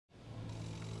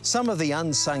Some of the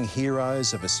unsung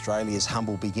heroes of Australia's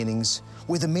humble beginnings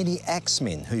were the many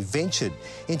axemen who ventured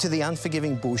into the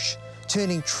unforgiving bush,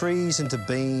 turning trees into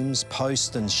beams,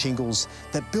 posts and shingles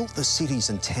that built the cities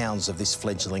and towns of this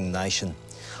fledgling nation.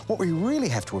 What we really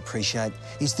have to appreciate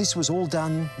is this was all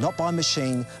done not by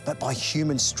machine, but by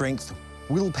human strength,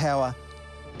 willpower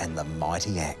and the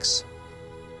mighty axe.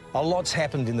 A lot's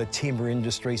happened in the timber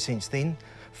industry since then.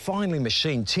 Finely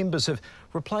machined timbers have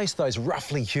replaced those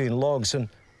roughly hewn logs, and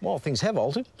while things have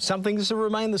altered, some things have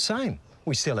remained the same.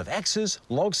 We still have axes,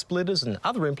 log splitters and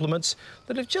other implements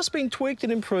that have just been tweaked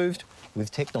and improved with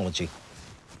technology.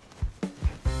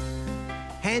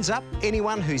 Hands up,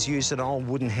 anyone who's used an old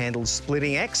wooden-handled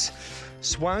splitting axe,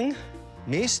 swung,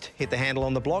 missed, hit the handle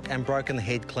on the block and broken the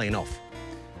head clean off.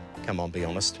 Come on, be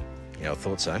honest. Yeah, I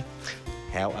thought so.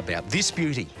 How about this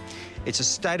beauty? It's a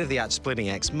state-of-the-art splitting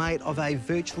axe made of a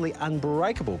virtually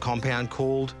unbreakable compound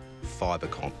called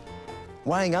Fibercomp.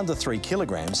 Weighing under 3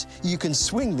 kilograms, you can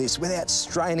swing this without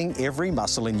straining every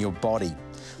muscle in your body.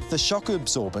 The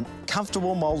shock-absorbent,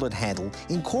 comfortable moulded handle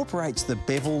incorporates the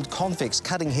beveled, convex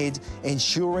cutting head,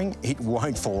 ensuring it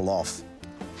won't fall off.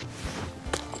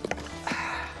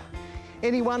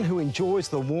 Anyone who enjoys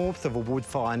the warmth of a wood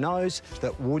fire knows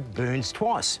that wood burns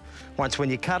twice, once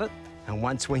when you cut it and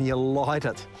once when you light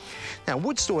it. Now,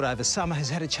 wood stored over summer has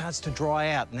had a chance to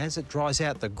dry out, and as it dries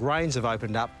out, the grains have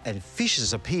opened up and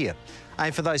fissures appear.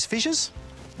 Aim for those fissures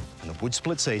and the wood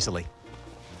splits easily.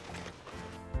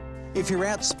 If you're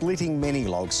out splitting many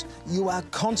logs, you are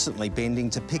constantly bending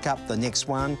to pick up the next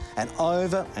one and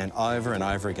over and over and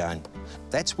over again.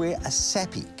 That's where a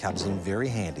sappy comes in very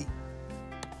handy.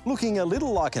 Looking a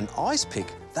little like an ice pick,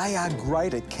 they are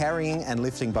great at carrying and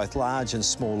lifting both large and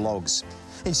small logs.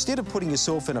 Instead of putting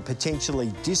yourself in a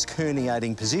potentially disc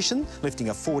herniating position, lifting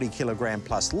a 40 kilogram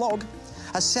plus log,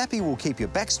 a sappy will keep your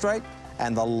back straight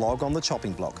and the log on the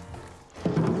chopping block.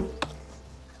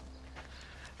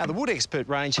 Now, the Wood Expert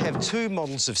range have 2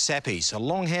 models of sappies, a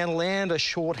long handle and a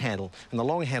short handle, and the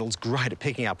long handle's great at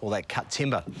picking up all that cut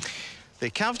timber. They're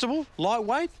comfortable,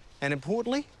 lightweight, and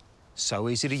importantly, so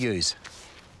easy to use.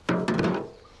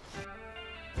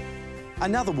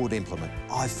 Another wood implement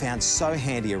I've found so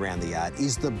handy around the yard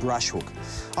is the brush hook.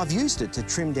 I've used it to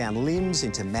trim down limbs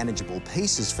into manageable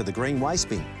pieces for the green waste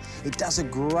bin. It does a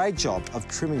great job of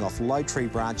trimming off low tree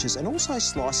branches and also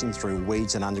slicing through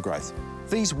weeds and undergrowth.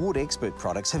 These Wood Expert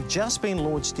products have just been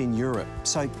launched in Europe,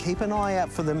 so keep an eye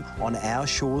out for them on our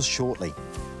shores shortly.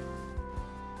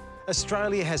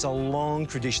 Australia has a long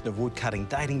tradition of woodcutting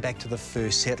dating back to the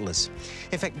first settlers.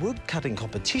 In fact, woodcutting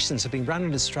competitions have been run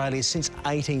in Australia since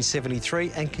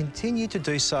 1873 and continue to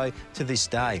do so to this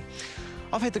day.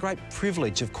 I've had the great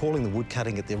privilege of calling the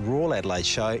woodcutting at the Royal Adelaide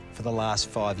Show for the last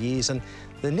 5 years, and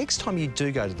the next time you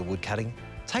do go to the woodcutting,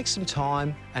 take some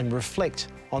time and reflect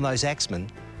on those axemen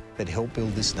that helped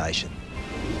build this nation.